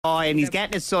and he's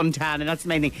getting his suntan, and that's the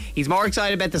main thing. He's more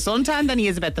excited about the suntan than he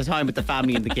is about the time with the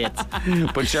family and the kids.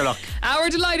 But sure, look. We're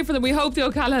delighted for them. We hope the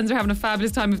O'Callaghan's are having a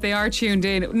fabulous time if they are tuned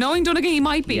in. Knowing Donegal, he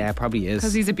might be. Yeah, probably is.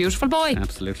 Because he's a beautiful boy.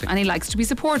 Absolutely. And he likes to be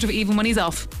supportive even when he's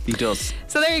off. He does.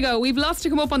 So there you go. We've lots to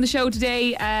come up on the show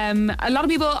today. A lot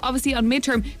of people obviously on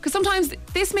midterm, because sometimes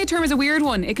this midterm is a weird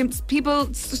one.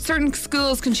 Certain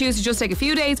schools can choose to just take a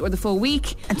few days or the full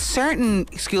week. And certain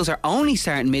schools are only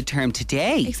starting midterm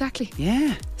today. Exactly.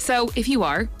 Yeah. So if you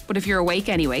are, but if you're awake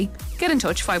anyway, get in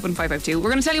touch, 51552. We're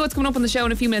going to tell you what's coming up on the show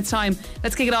in a few minutes' time.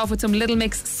 Let's kick it off with some Little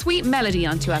Mix, Sweet Melody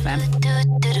on 2FM.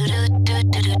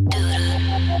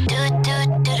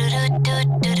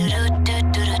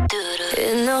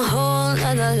 In a whole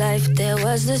other life, there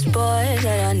was this boy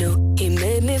that I knew. He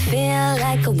made me feel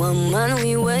like a woman.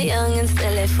 We were young and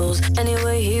silly fools.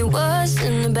 Anyway, he was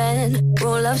in the band.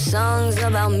 Roll of songs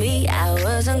about me. I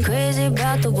wasn't crazy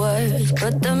about the words,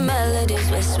 but the melodies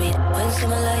were sweet. When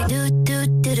someone like do do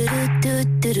do do do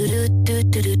do do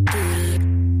do do do do.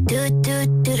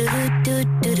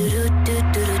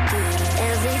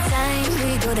 Every time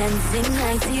we go dancing,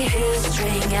 I see his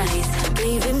string eyes.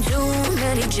 Gave him too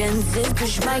many chances,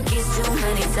 push my keys too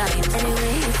many times.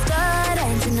 Anyway, he started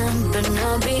acting up, and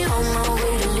I'll be on my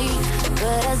way to leave.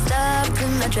 But I stopped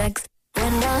in my tracks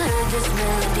when I heard this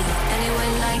melody. Anyway,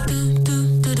 like do do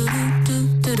do do do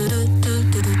do do do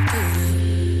do do do.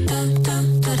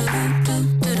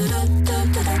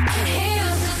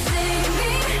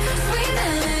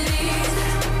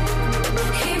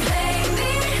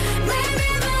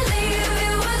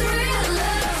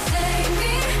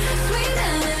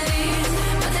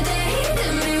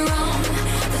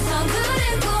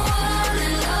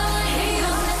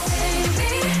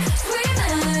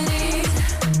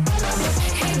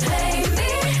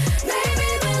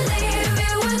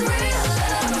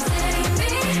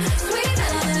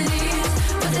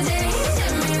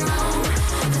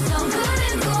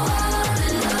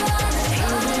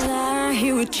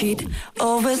 Cheat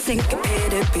over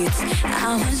syncopated beats.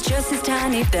 I was just his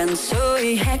tiny dancer,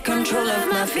 he had control of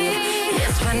my feet.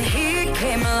 Yes, when he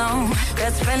came along,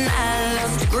 that's when I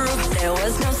lost the groove. There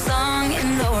was no song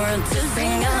in the world to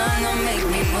sing along or make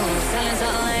me move. So it's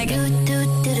all like do do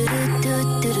do do do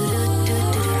do do do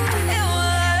do. It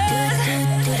was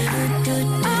do do do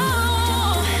do.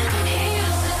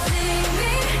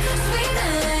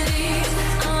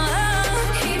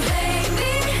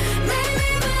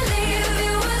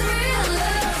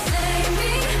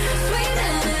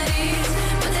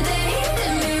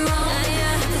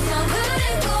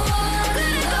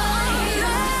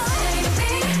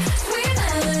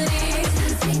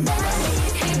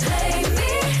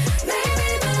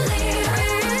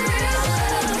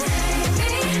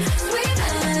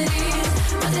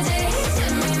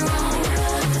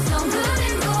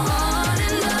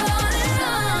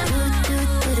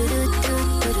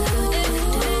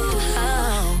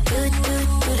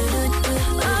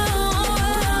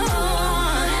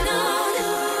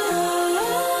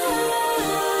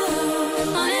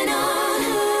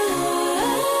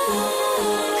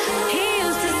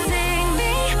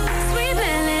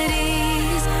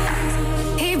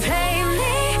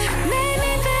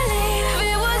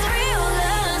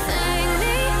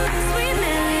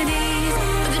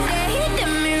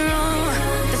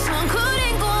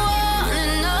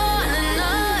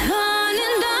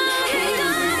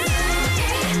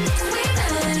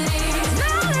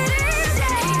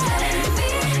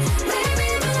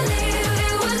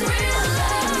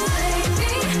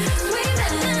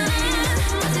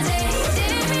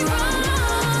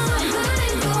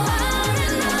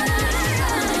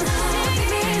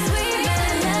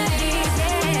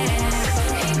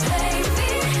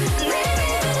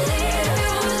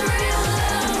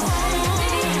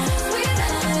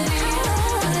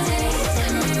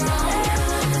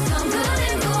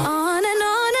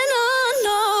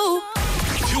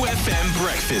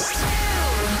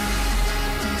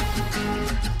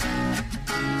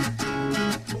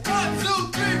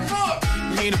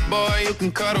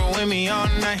 Can cuddle with me all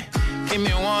night. Give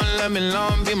me one, let me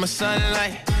long, be my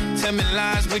sunlight. Tell me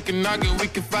lies, we can argue, we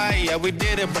can fight. Yeah, we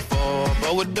did it before,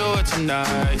 but we'll do it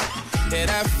tonight. Yeah,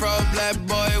 that fro black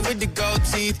boy with the gold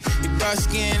teeth. Your dark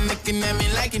skin looking at me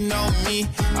like you know me.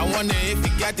 I wonder if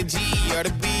you got the G or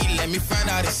the B. Let me find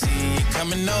out and see you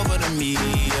coming over to me.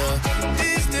 Yeah.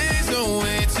 These days are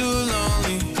way too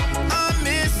lonely. I'm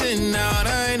missing out,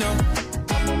 I know.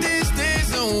 These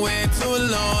days are way too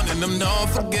long, and I'm not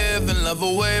forgiving, love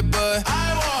away, but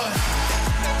I want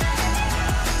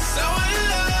someone to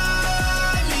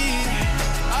love me.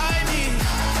 I need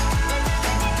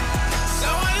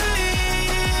someone to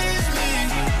leave me,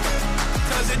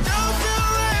 'cause it don't feel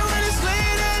right.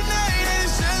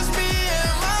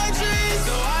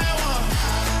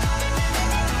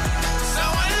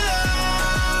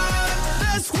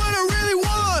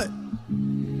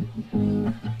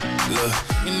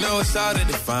 it's harder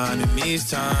to find in these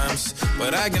times.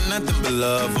 But I got nothing but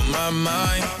love on my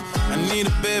mind. I need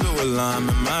a baby while I'm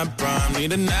in my prime.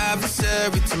 Need an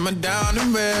adversary to my down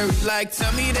and weary. Like,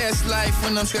 tell me that's life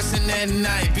when I'm stressing at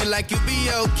night. Be like, you'll be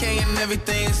okay and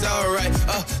everything's alright.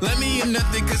 Let me hear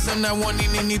nothing cause I'm not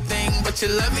wanting anything but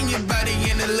your love in your body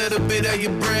and a little bit of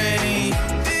your brain.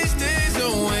 These days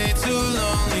are way too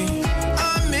lonely.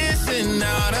 I'm missing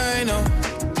out, I know.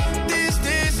 These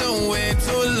days are way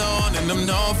too long and I'm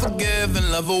not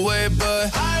forgiving, love away, but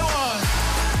I want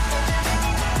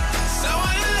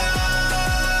someone to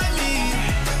love me.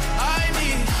 I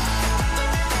need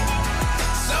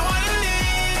someone who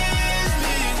needs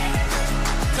me.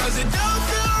 Cause it don't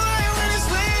feel right when it's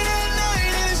late at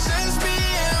night and it's just me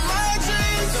and my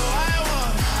dreams. So I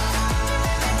want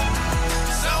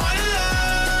someone to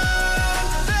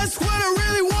love. That's what I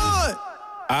really want.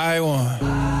 I want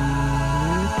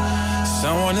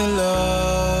someone to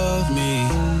love me.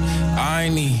 I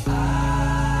need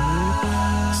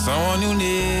someone who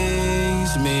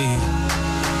needs me.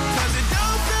 Cause it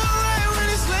don't feel right when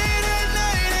it's late at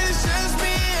night and it's just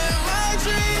me and my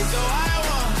dreams. So I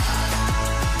want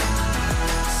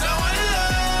someone to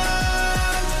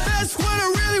love. That's what I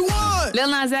really want. Lil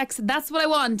Nas X, That's What I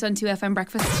Want on 2FM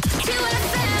Breakfast.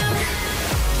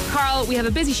 2FM. Carl, we have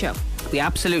a busy show. We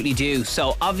absolutely do.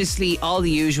 So obviously all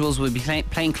the usuals. We'll be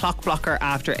playing Clock Blocker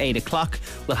after 8 o'clock.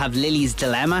 We'll have Lily's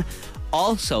Dilemma.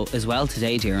 Also as well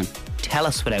today, Darren, Tell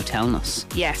Us Without Telling Us.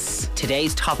 Yes.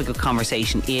 Today's topic of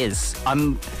conversation is...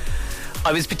 I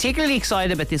was particularly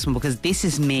excited about this one because this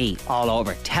is me all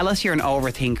over. Tell us you're an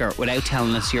overthinker without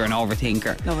telling us you're an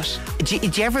overthinker. Love it. Do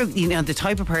you ever, the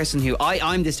type of person who...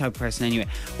 I'm this type of person anyway,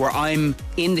 where I'm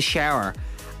in the shower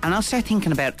and I'll start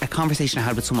thinking about a conversation I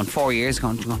had with someone 4 years ago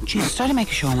and going, Jesus, did I make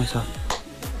a show of myself?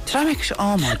 Did I make a show?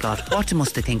 Oh my God, what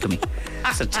must they think of me?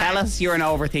 So tell us you're an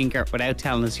overthinker without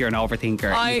telling us you're an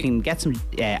overthinker. You can get some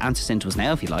answers into us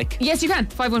now if you like. Yes, you can.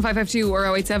 51552 or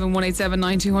 087 187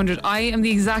 9200. I am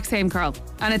the exact same, Carl.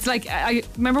 And it's like, I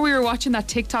remember we were watching that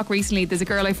TikTok recently. There's a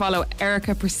girl I follow,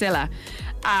 Erica Priscilla.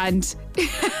 And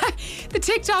the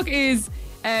TikTok is...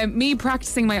 me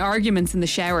practicing my arguments in the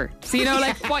shower. So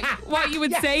like what you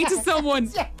would say to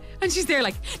someone. And she's there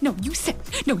like, no, you said,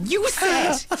 no,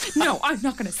 I'm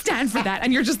not going to stand for that.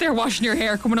 And you're just there washing your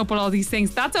hair, coming up with all these things.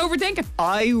 That's overthinking.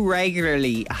 I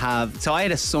regularly have... So I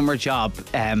had a summer job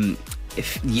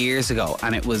years ago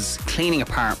and it was cleaning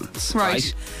apartments.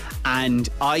 Right. And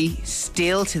I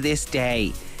still to this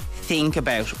day think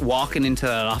about walking into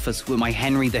that office with my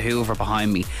Henry the Hoover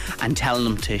behind me and telling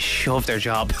them to shove their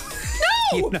job.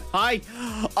 I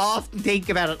often think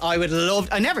about it. I would love...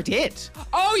 I never did. Sorry.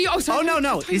 Oh,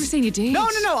 no. You were saying you did. No.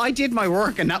 I did my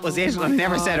work and that was it. I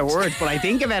never said a word, but I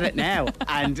think about it now.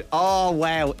 And oh,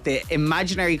 wow. The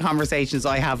imaginary conversations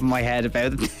I have in my head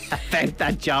about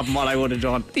that job and what I would have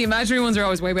done. The imaginary ones are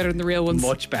always way better than the real ones.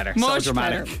 Much better. Much so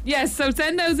dramatic. Better. Yes, so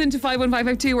send those into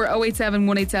 51552 or 087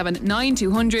 187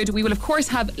 9200. We will, of course,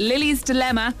 have Lily's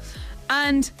Dilemma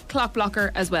and Clock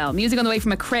Blocker as well. Music on the way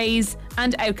from McCrae's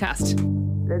and Outcast.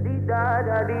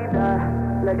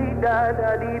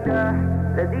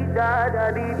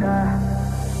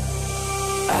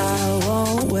 I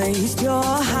won't waste your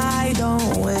high,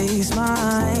 don't waste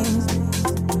mine.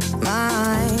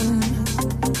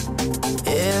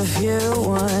 If you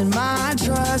want my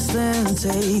trust, then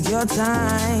take your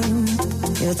time.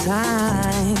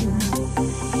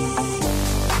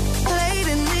 Late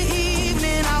in the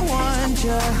evening, I want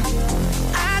you.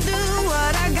 I do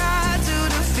what I got to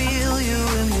feel you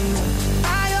and me.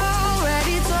 I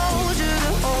already told you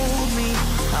to hold me.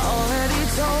 I already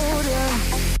told you.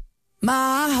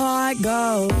 My heart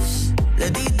goes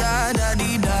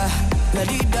la-dee-da-da-dee-da,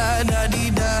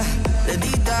 la-dee-da-da-dee-da,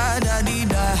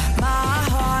 la-dee-da-da-dee-da. My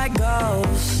heart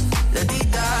goes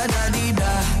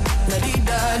la-dee-da-da-dee-da,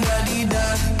 la-dee-da-da-dee-da,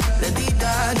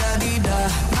 la-dee-da-da-dee-da.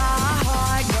 My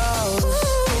heart goes.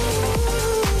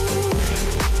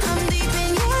 I'm deep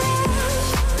in your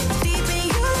love, deep in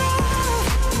your love.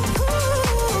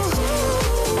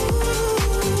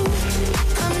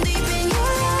 I'm deep in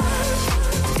your love,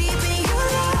 deep in your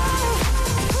love.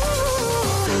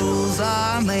 Rules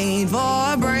are made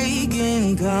for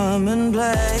breaking. Come and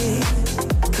play,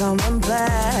 come and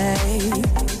play.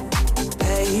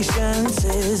 Patience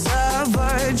is a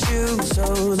virtue,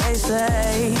 so they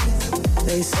say.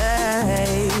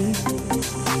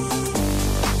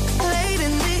 Late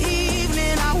in the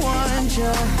evening, I want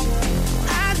you.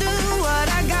 I do what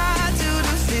I got to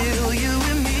feel you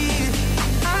and me.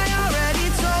 I already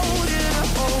told you to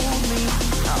hold me.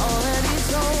 I already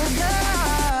told you.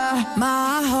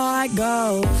 My heart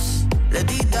goes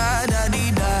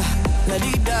la-dee-da-da-dee-da,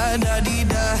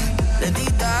 la-dee-da-da-dee-da, La di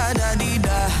da da di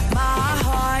da. My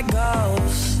heart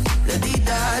goes. La di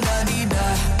da da di da.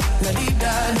 La di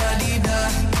da da di da.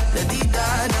 La di da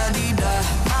da di da.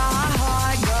 My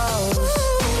heart goes.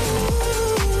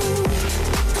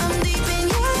 I'm deep in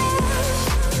your love.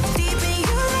 Deep in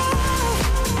your love.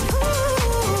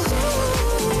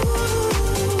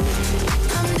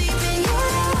 I'm deep in your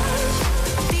love.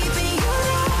 Deep in your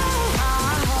love.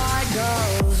 My heart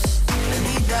goes. La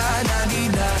di da da di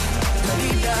da. La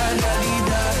di da da di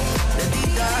da. La di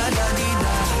da da di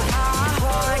da. My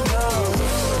heart goes.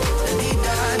 La di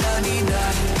da da di da.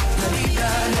 La di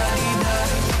da da di da.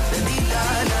 La di da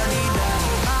da di da.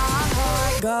 My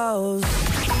heart goes.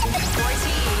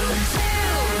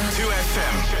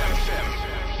 2FM.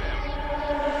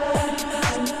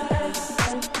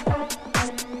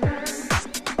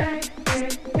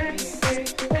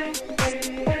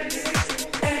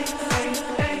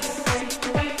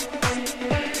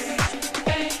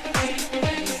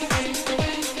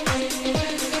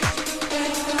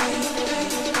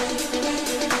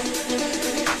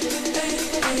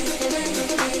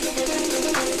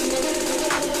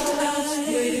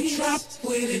 With it, drop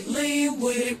with it, lean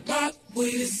with it, rock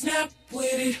with it, snap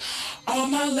with it. All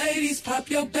my ladies, pop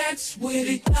your backs with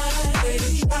it. With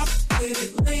it, drop with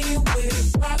it, lean with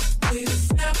it, rock with it,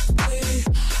 snap with it.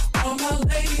 All my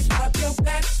ladies, pop your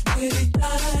backs with it.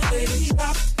 With it,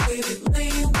 drop with it,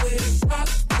 lean with it, rock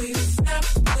with it, snap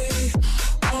with it.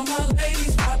 All my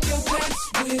ladies, pop your backs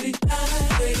with it.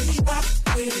 With it, drop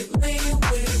with it, lean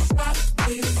with it, rock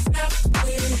with it, snap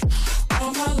with it.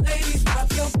 All my ladies, pop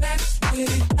your backs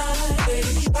with it. With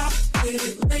it, drop with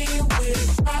it, lean with it,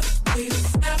 rock with it,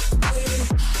 snap with it.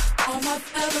 All my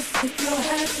fellas, put your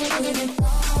hands with it.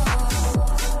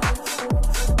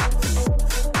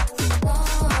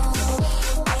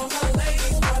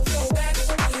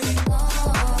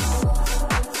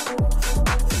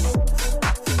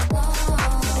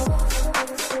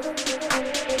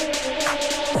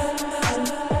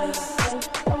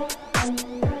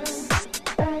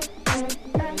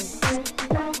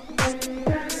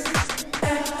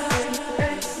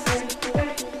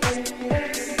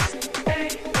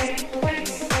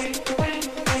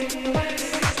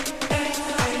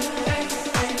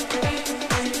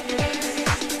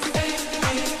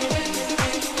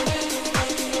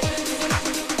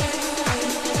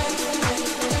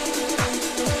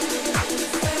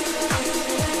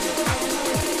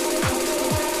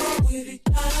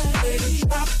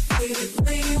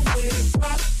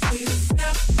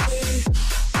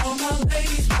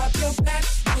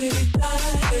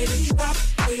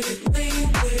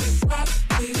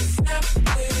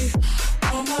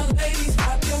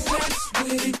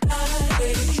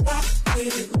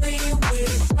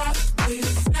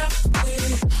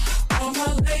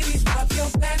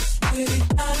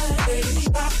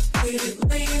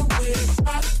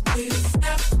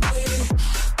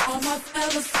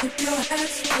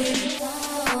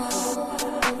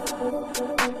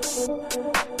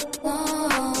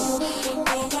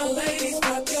 All my ladies,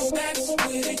 pop your backs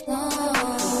with it.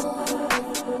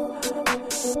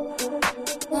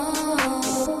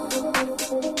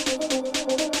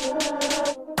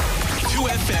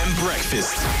 2FM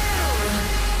Breakfast.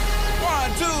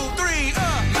 1, 2, 3,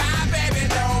 My baby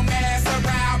don't mess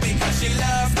around because she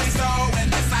loves me so,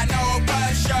 and this I know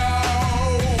for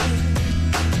sure.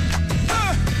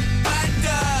 But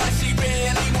does she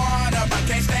really wanna, but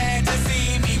can't stand to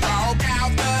see me walk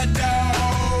out the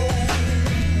door?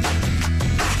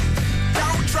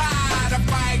 Don't try to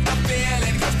fight the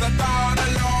feeling, cause the thought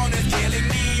alone is killing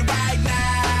me right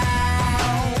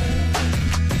now.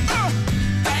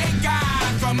 Thank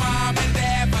God for mom and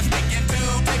dad for sticking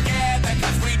two together,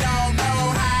 cause we don't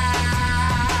know how.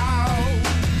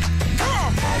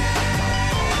 Come on.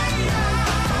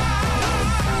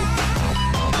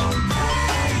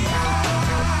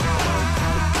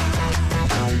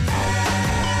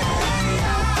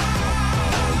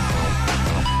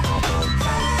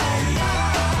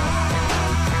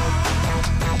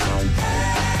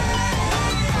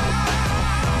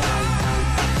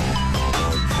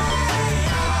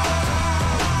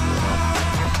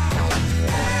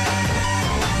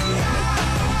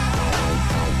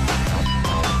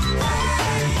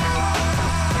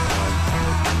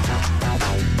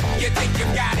 You think you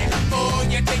got it, oh,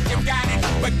 you think you got it,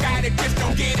 but got it, just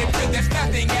don't get it, cause there's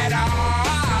nothing at all.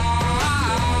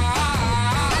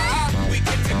 We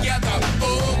get together,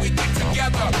 oh, we get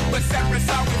together, but separate's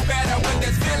always better when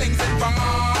there's feelings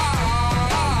involved.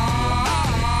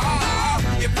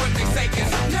 If what they say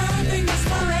is nothing is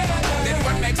forever, then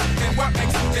what makes it, then what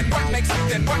makes it, then what makes it,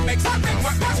 then what makes it, then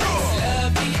what makes it?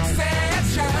 Love the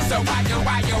exception. So why you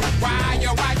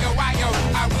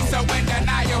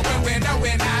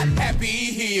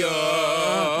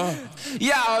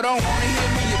Y'all don't wanna hear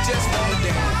me, you just wanna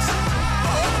dance.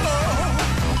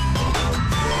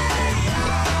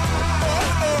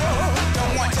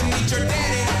 Don't want to meet your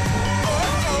daddy.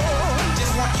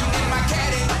 Just want you in my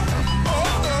caddy.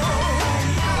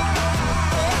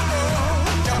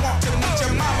 Don't want to meet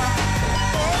your mama.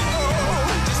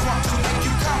 Just want to make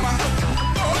you come. I'm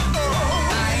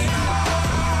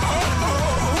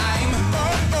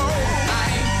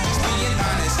just being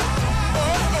honest.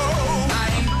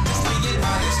 I'm just being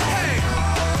honest. Hey,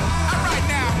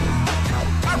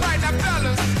 all right now,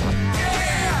 fellas.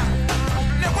 Yeah.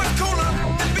 Now what's cooler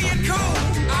than being cool?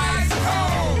 Ice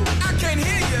cold. I can't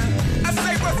hear you. I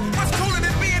say what's cooler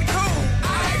than being cool?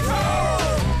 Ice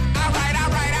cold. All right.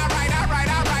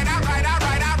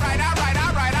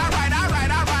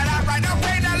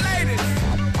 Okay, now ladies.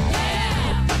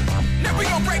 Now we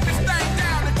gonna break this thing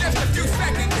down in just a few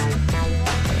seconds.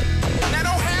 Now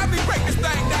don't have me break this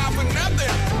thing down for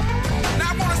nothing.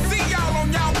 Now I wanna see y'all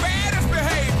on y'all baddest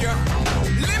behavior.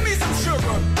 Lend me some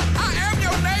sugar. I am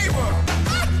your neighbor.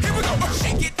 Here we go.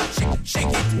 Shake it. Shake it.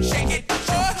 Shake it.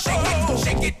 Shake it.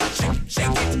 Shake it.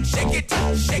 Shake it. Shake it.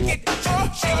 Shake it.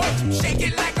 Shake it. Shake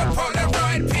it like a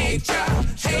Polaroid picture.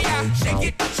 Hey, shake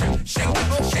it. Shake it. Shake it.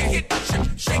 Shake it.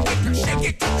 Shake it. Shake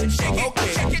it.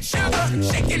 Shake it. Sugar.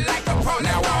 Shake it like a Polaroid picture.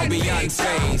 Now all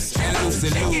Beyonce's and Lucy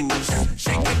Lou's.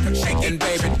 Shake it. Shake it.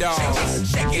 Baby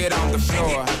dolls. Get on the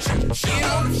floor. Get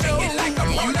on the floor. Shake it like a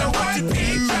Polaroid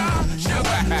picture.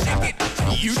 Sugar. Shake it.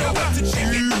 You know what to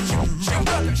shake it.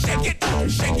 Sugar. Shake it.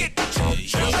 Shake it.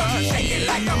 Sugar. Shake it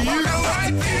like a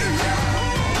Polaroid picture.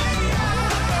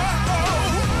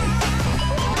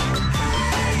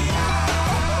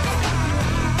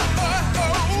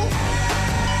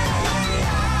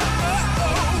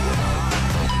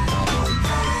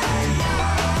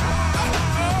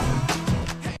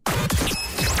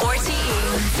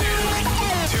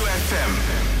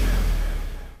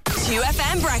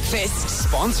 Breakfast.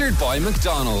 Sponsored by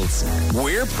McDonald's.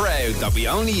 We're proud that we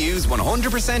only use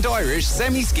 100% Irish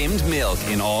semi-skimmed milk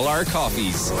in all our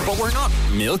coffees. But we're not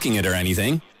milking it or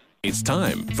anything. It's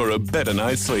time for a better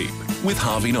night's sleep with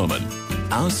Harvey Norman.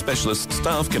 Our specialist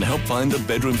staff can help find the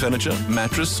bedroom furniture,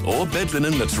 mattress or bed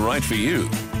linen that's right for you.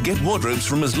 Get wardrobes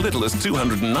from as little as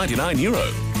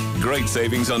 €299. Great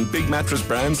savings on big mattress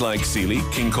brands like Sealy,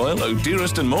 King Coil,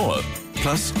 O'Dearest and more.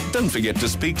 Plus, don't forget to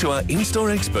speak to our in-store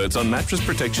experts on mattress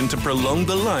protection to prolong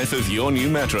the life of your new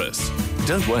mattress.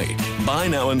 Don't wait. Buy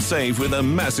now and save with a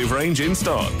massive range in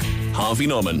stock. Harvey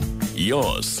Norman,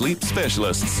 your sleep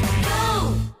specialists.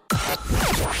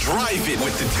 Drive it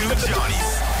with the two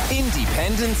Johnnies.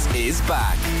 Independence is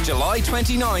back. July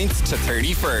 29th to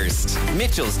 31st.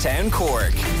 Mitchelstown,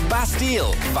 Cork.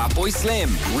 Bastille, Fatboy Slim,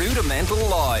 Rudimental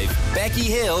Live, Becky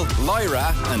Hill,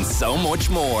 Lyra, and so much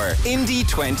more. Indie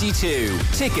 22.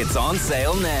 Tickets on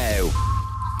sale now.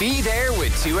 Be there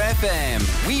with 2FM.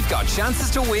 We've got chances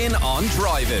to win on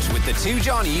Drive It with the two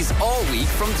Johnnies all week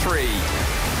from 3.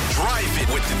 Drive it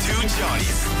with the two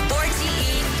Johnnies.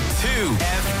 RTE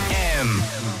 2FM.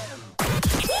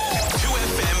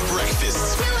 2FM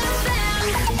Breakfast.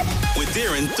 2FM. With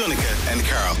Darren, Donica, and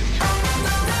Carl.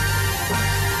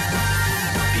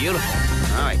 Beautiful.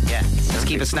 All right, yeah. Let's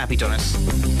keep it snappy, Donis.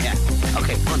 Yeah.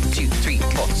 Okay, 1, 2, 3,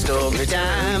 4. Story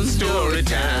time, story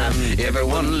time.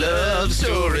 Everyone loves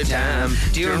story time.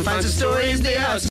 Darren finds the stories they are.